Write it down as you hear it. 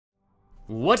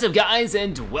What's up guys,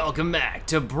 and welcome back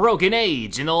to Broken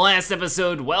Age. In the last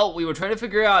episode, well, we were trying to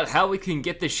figure out how we can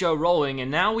get the show rolling, and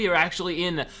now we are actually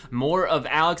in more of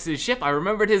Alex's ship. I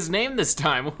remembered his name this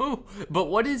time, woo! But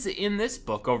what is in this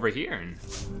book over here?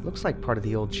 Looks like part of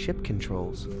the old ship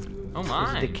controls. Oh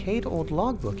my. There's a decayed old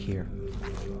logbook here.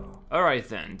 Alright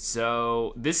then,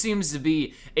 so this seems to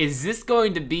be, is this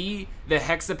going to be the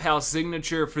HexiPal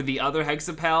signature for the other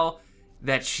HexiPal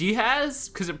that she has?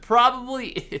 Because it probably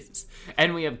is.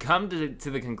 And we have come to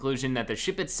the conclusion that the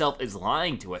ship itself is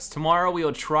lying to us. Tomorrow we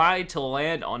will try to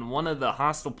land on one of the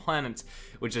hostile planets,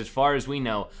 which as far as we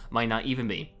know, might not even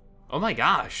be. Oh my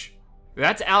gosh.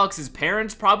 That's Alex's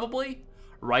parents probably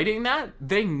writing that?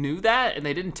 They knew that and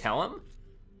they didn't tell him?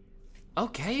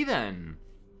 Okay then.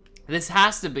 This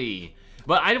has to be.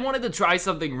 But I wanted to try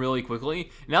something really quickly.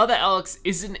 Now that Alex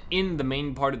isn't in the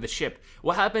main part of the ship,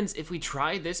 what happens if we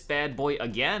try this bad boy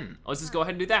again? Let's just go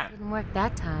ahead and do that. Didn't work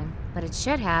that time, but it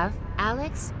should have.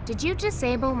 Alex, did you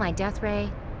disable my death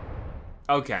ray?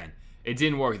 Okay, it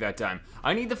didn't work that time.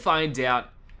 I need to find out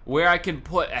where I can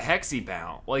put a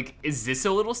HexiPal. Like, is this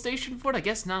a little station for it? I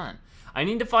guess not. I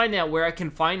need to find out where I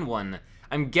can find one.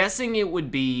 I'm guessing it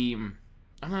would be,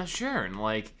 I'm not sure,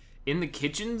 like, in the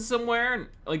kitchen somewhere?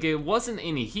 Like, it wasn't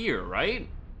in here, right?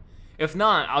 If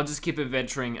not, I'll just keep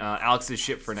adventuring Alex's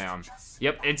ship for now.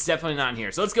 Yep, it's definitely not in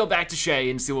here. So let's go back to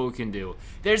Shay and see what we can do.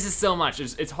 There's just so much,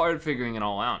 it's hard figuring it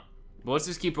all out. But let's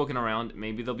just keep looking around.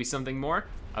 Maybe there'll be something more?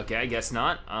 Okay, I guess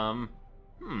not.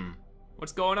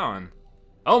 What's going on?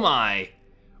 Oh my,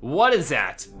 what is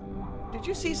that? Did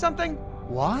you see something?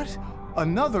 What?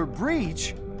 Another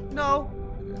breach? No,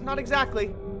 not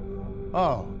exactly.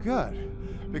 Oh, good.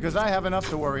 Because I have enough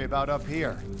to worry about up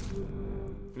here.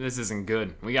 This isn't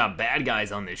good. We got bad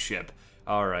guys on this ship.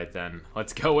 All right then,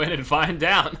 let's go in and find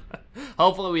out.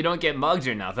 Hopefully we don't get mugged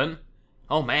or nothing.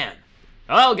 Oh man.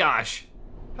 Oh gosh.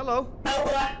 Hello.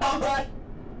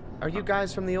 Are you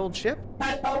guys from the old ship?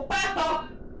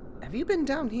 Have you been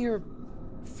down here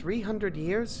 300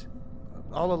 years?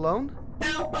 All alone?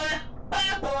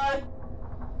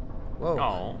 Whoa.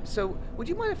 Oh. So, would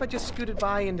you mind if I just scooted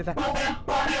by into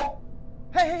that?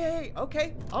 Hey,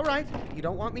 okay, all right. You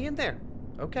don't want me in there.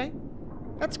 Okay,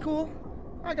 that's cool.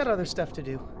 I got other stuff to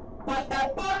do.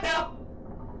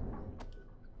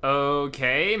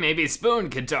 Okay, maybe Spoon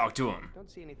could talk to him.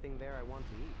 Don't see anything there I want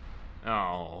to eat.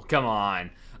 Oh, come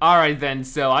on. All right then,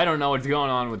 so I don't know what's going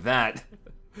on with that.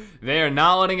 They are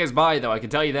not letting us by though, I can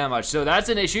tell you that much. So that's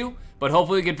an issue, but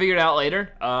hopefully we can figure it out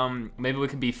later. Maybe we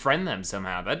can befriend them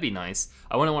somehow, that'd be nice.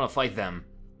 I wouldn't want to fight them.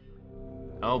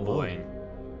 Oh boy. Whoa.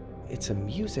 It's a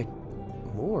music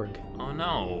morgue. Oh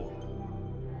no.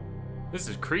 This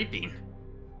is creepy.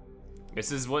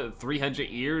 This is what 300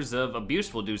 years of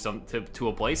abuse will do to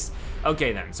a place.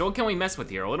 Okay then, so what can we mess with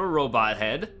here? A little robot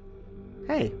head.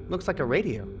 Hey, looks like a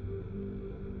radio.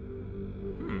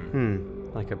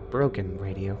 Like a broken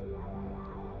radio.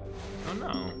 Oh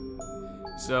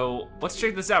no. So, let's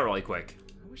check this out really quick.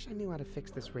 I wish I knew how to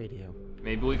fix this radio.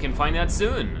 Maybe we can find out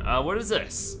soon. What is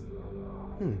this?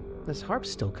 This harp's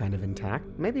still kind of intact.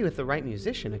 Maybe with the right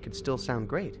musician, it could still sound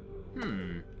great.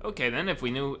 Okay then, if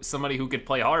we knew somebody who could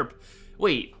play harp.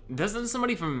 Wait, doesn't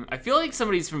somebody from, I feel like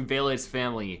somebody's from Vella's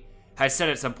family has said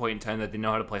at some point in time that they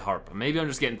know how to play harp. Maybe I'm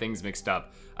just getting things mixed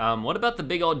up. What about the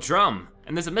big old drum?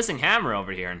 And there's a missing hammer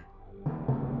over here.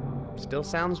 Still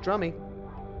sounds drummy.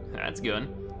 That's good.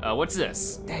 What's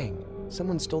this? Dang,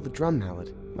 someone stole the drum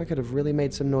mallet. I could have really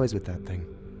made some noise with that thing.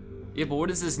 Yeah, but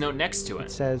what is this note next to It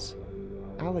it? says,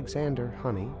 Alexander,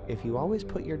 honey, if you always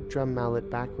put your drum mallet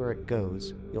back where it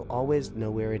goes, you'll always know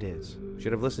where it is.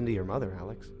 Should have listened to your mother,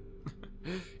 Alex.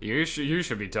 You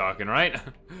should be talking, right?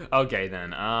 Okay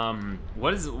then,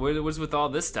 what's with all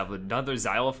this stuff? Another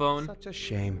xylophone? Such a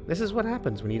shame. This is what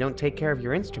happens when you don't take care of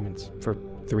your instruments for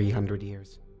 300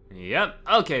 years. Yep,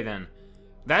 okay then.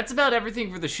 That's about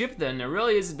everything for the ship then. There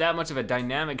really isn't that much of a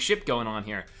dynamic ship going on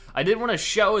here. I did want to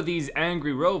show these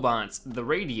angry robots the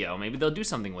radio. Maybe they'll do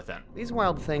something with it. These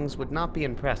wild things would not be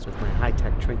impressed with my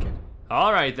high-tech trinket.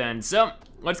 All right then, so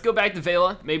let's go back to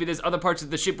Vella. Maybe there's other parts of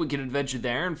the ship we can adventure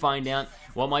there and find out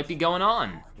what might be going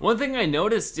on. One thing I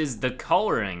noticed is the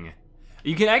coloring.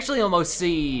 You can actually almost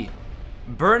see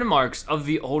burn marks of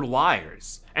the old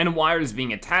wires and wires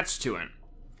being attached to it.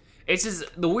 It's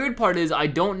just, the weird part is I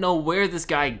don't know where this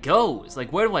guy goes.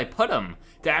 Like, where do I put him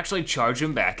to actually charge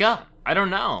him back up? I don't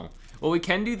know. Well, we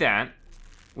can do that.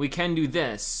 We can do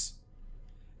this.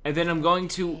 And then I'm going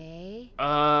to,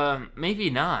 maybe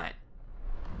not.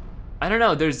 I don't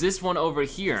know, there's this one over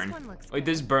here. Like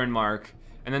this burn mark,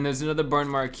 and then there's another burn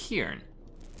mark here.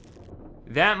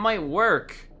 That might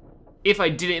work if I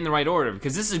did it in the right order,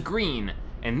 because this is green,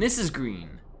 and this is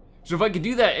green. So if I could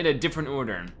do that in a different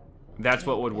order, that's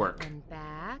what would work. And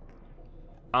back.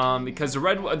 Because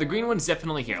the green one's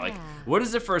definitely here. Like, what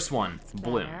is the first one?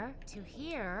 Blue. To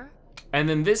here. And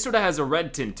then this sort of has a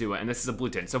red tint to it, and this is a blue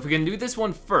tint. So if we can do this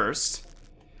one first,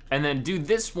 and then do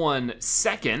this one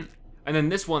second, and then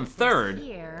this one third.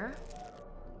 Here.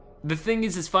 The thing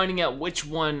is finding out which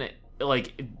one,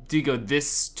 like, do you go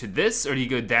this to this, or do you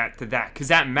go that to that? Because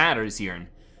that matters here,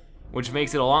 which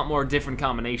makes it a lot more different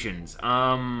combinations.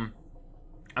 I'm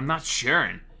not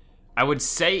sure. I would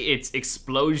say it's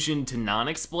explosion to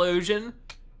non-explosion,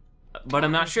 but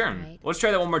I'm not sure. Right. Let's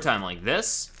try that one more time, like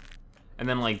this, and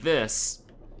then like this.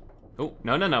 Oh,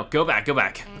 no, go back.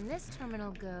 And this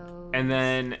terminal goes. And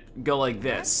then go like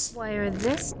this. Wire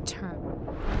this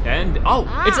terminal. And, oh,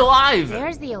 it's alive!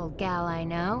 There's the old gal I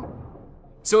know.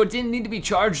 So it didn't need to be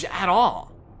charged at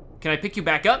all. Can I pick you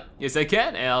back up? Yes, I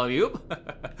can,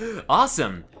 alley-oop.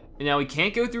 Awesome. And now we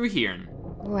can't go through here.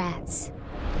 Rats.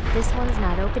 This one's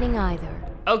not opening either.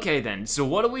 Okay then, so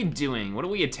what are we doing? What are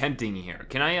we attempting here?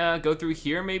 Can I go through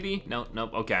here maybe? Nope,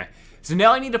 okay. So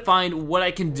now I need to find what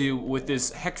I can do with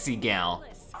this Hexi gal.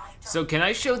 So can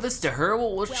I show this to her?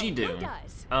 What will she do?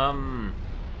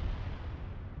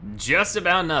 Just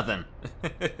about nothing.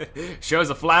 Shows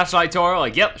a flashlight to her,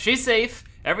 like, yep, she's safe.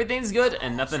 Everything's good,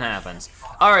 and nothing happens.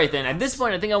 All right then, at this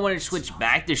point, I think I want to switch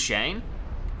back to Shay,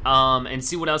 and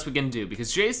see what else we can do,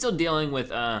 because Shay's still dealing with,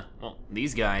 well,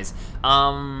 these guys.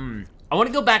 I want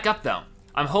to go back up, though.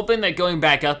 I'm hoping that going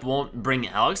back up won't bring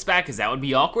Alex back, because that would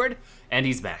be awkward, and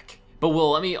he's back. But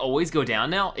will it let me always go down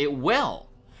now? It will.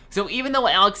 So even though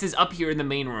Alex is up here in the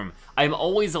main room, I'm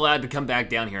always allowed to come back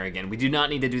down here again. We do not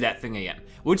need to do that thing again,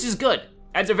 which is good.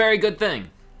 That's a very good thing.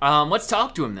 Let's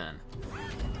talk to him then.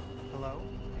 Hello?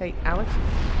 Hey, Alex,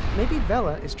 maybe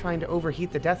Vella is trying to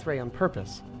overheat the death ray on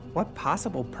purpose. What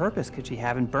possible purpose could she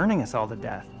have in burning us all to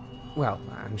death? Well,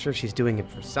 I'm sure she's doing it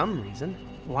for some reason.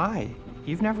 Why?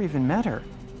 You've never even met her.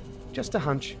 Just a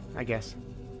hunch, I guess.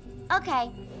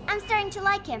 Okay, I'm starting to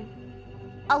like him.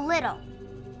 A little.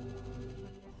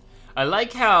 I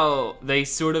like how they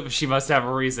she must have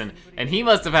a reason, and he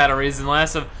must have had a reason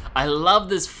last time. I love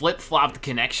this flip-flopped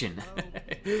connection.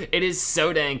 It is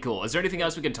so dang cool. Is there anything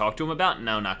else we can talk to him about?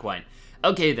 No, not quite.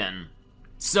 Okay then.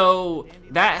 So,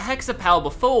 that HexiPal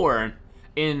before,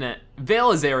 in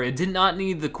Vella's area, did not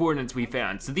need the coordinates we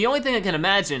found. So the only thing I can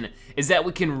imagine is that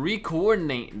we can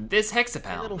re-coordinate this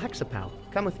HexiPal. Hey, little HexiPal,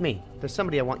 come with me. There's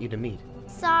somebody I want you to meet.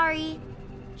 Sorry.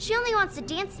 She only wants to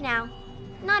dance now.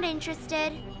 Not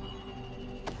interested.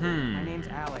 My name's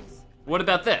Alex. What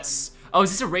about this? Oh,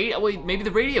 is this a radio? Wait, maybe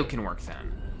the radio can work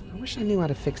then. I wish I knew how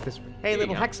to fix this. Hey, There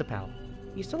little you go. HexiPal,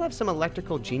 you still have some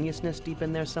electrical geniusness deep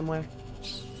in there somewhere?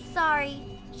 Sorry.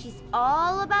 She's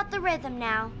all about the rhythm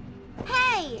now.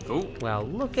 Hey! Oh, Well,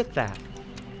 look at that.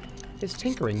 His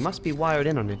tinkering must be wired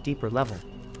in on a deeper level.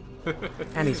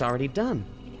 And he's already done.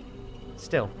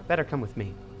 Still, better come with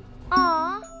me.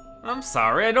 Aw. I'm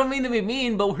sorry, I don't mean to be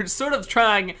mean, but we're sort of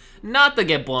trying not to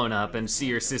get blown up and see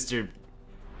your sister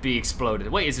be exploded.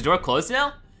 Wait, is the door closed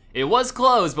now? It was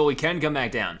closed, but we can come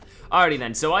back down. Alrighty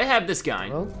then, so I have this guy.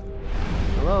 Hello?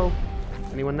 Hello?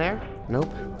 Anyone there?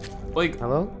 Nope. Like,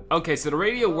 Hello? okay, so the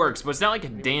radio works, but it's not like a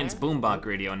dance boombox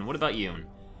radio. And what about you?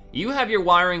 You have your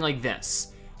wiring like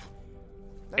this.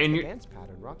 That's And the you're- dance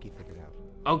pattern Rocky figured out.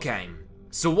 Okay,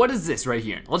 so what is this right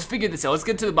here? Let's figure this out. Let's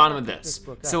get to the bottom of this.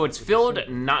 So it's filled,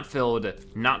 not filled,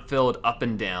 not filled, up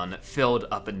and down, filled,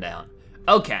 up and down.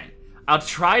 Okay, I'll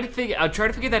try to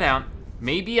figure that out.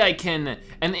 Maybe I can,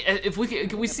 and if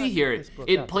we see here,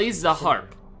 it plays the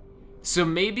harp. So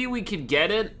maybe we could get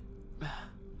it.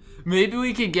 Maybe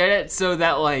we could get it so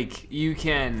that like you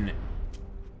can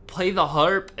play the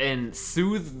harp and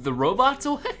soothe the robots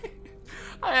away.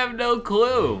 I have no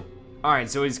clue. All right,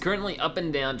 so he's currently up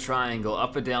and down triangle,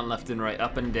 up and down, left and right,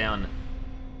 up and down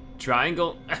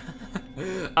triangle.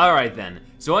 All right then,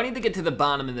 so I need to get to the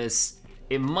bottom of this.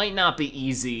 It might not be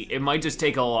easy. It might just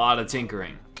take a lot of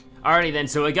tinkering. Alrighty then,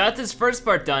 so I got this first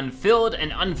part done, filled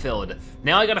and unfilled.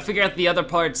 Now I gotta figure out the other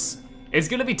parts. It's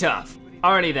gonna be tough.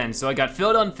 Alrighty then, so I got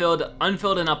filled, unfilled,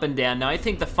 unfilled and up and down. Now I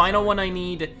think the final one I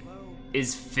need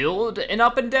is filled and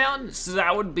up and down. So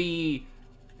that would be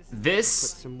this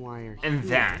Some wire and here.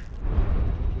 that.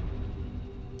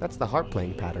 That's the harp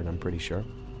playing pattern, I'm pretty sure.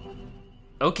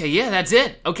 Okay, yeah, that's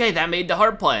it. Okay, that made the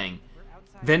harp playing.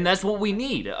 Then that's what we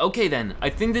need. Okay then, I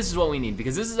think this is what we need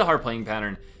because this is a harp playing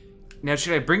pattern. Now,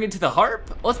 should I bring it to the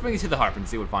harp? Let's bring it to the harp and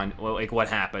see what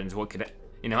happens. What could,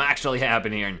 actually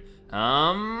happen here?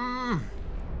 I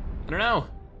don't know.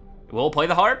 Will it play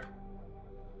the harp?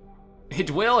 It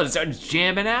will. It starts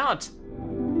jamming out.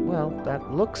 Well,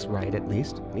 that looks right at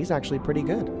least. He's actually pretty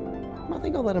good. I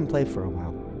think I'll let him play for a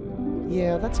while.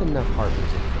 Yeah, that's enough harp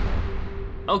music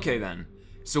for now. Okay then.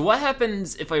 So what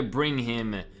happens if I bring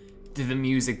him to the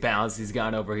music battles he's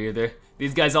got over here?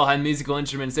 These guys all had musical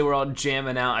instruments, they were all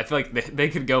jamming out. I feel like they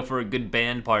could go for a good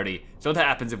band party. So what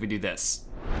happens if we do this?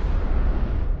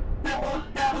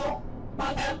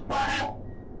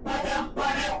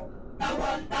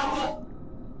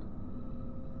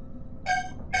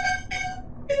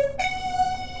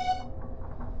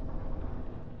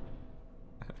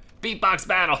 Beatbox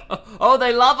battle. Oh,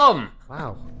 they love him.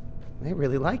 Wow, they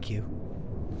really like you.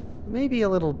 Maybe a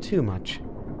little too much.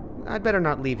 I'd better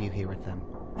not leave you here with them.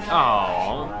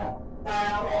 Oh.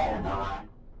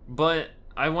 But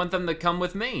I want them to come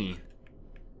with me.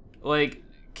 Like,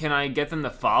 can I get them to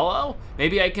follow?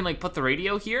 Maybe I can like put the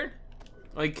radio here?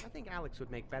 Like, I think Alex would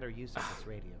make better use of this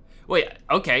radio. Wait,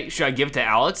 okay, should I give it to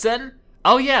Alex then?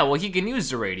 Oh yeah, well he can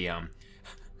use the radio.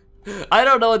 I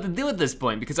don't know what to do at this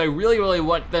point because I really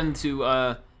want them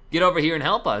to get over here and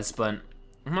help us, but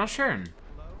I'm not sure.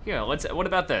 Here, what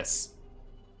about this?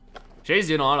 Shay's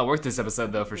doing a lot of work this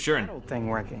episode though, for sure. That old thing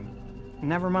working.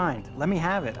 Never mind, let me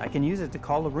have it. I can use it to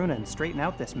call Loruna and straighten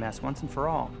out this mess once and for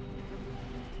all.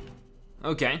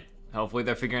 Okay, hopefully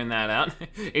they're figuring that out.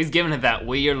 He's giving it that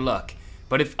weird look.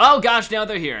 But if, oh gosh, now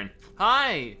they're hearing.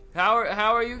 Hi, how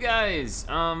are you guys?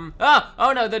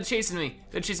 Oh no, they're chasing me.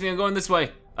 I'm going this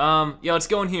way. Yeah, let's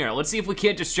go in here. Let's see if we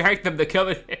can't distract them to come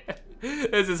in here.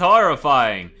 This is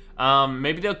horrifying.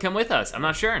 Maybe they'll come with us. I'm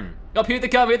not sure. Oh, here they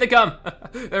come.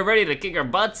 They're ready to kick our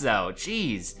butts out.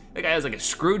 Jeez. The guy has like a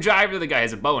screwdriver. The guy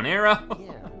has a bow and arrow.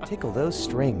 Yeah, tickle those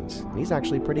strings. He's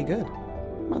actually pretty good.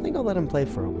 I think I'll let him play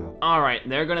for a while. All right,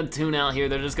 they're gonna tune out here.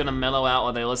 They're just gonna mellow out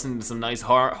while they listen to some nice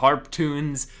harp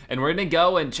tunes. And we're gonna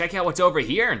go and check out what's over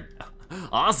here.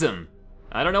 Awesome.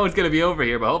 I don't know what's gonna be over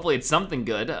here, but hopefully it's something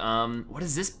good. What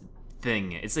is this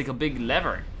thing? It's like a big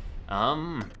lever.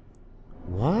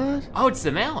 What? Oh, it's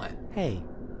the mallet. Hey,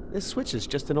 this switch is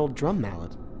just an old drum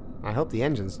mallet. I hope the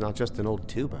engine's not just an old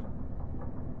tuba.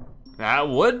 That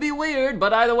would be weird,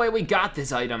 but either way, we got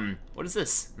this item. What is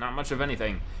this? Not much of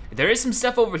anything. There is some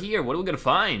stuff over here. What are we gonna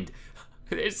find?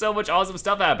 There's so much awesome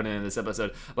stuff happening in this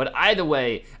episode. But either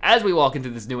way, as we walk into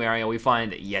this new area, we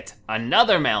find yet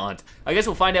another mallet. I guess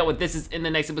we'll find out what this is in the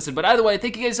next episode. But either way,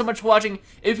 thank you guys so much for watching.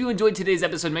 If you enjoyed today's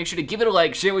episode, make sure to give it a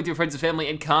like, share it with your friends and family,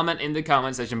 and comment in the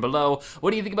comment section below.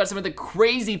 What do you think about some of the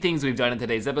crazy things we've done in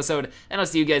today's episode? And I'll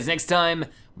see you guys next time.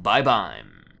 Bye-bye.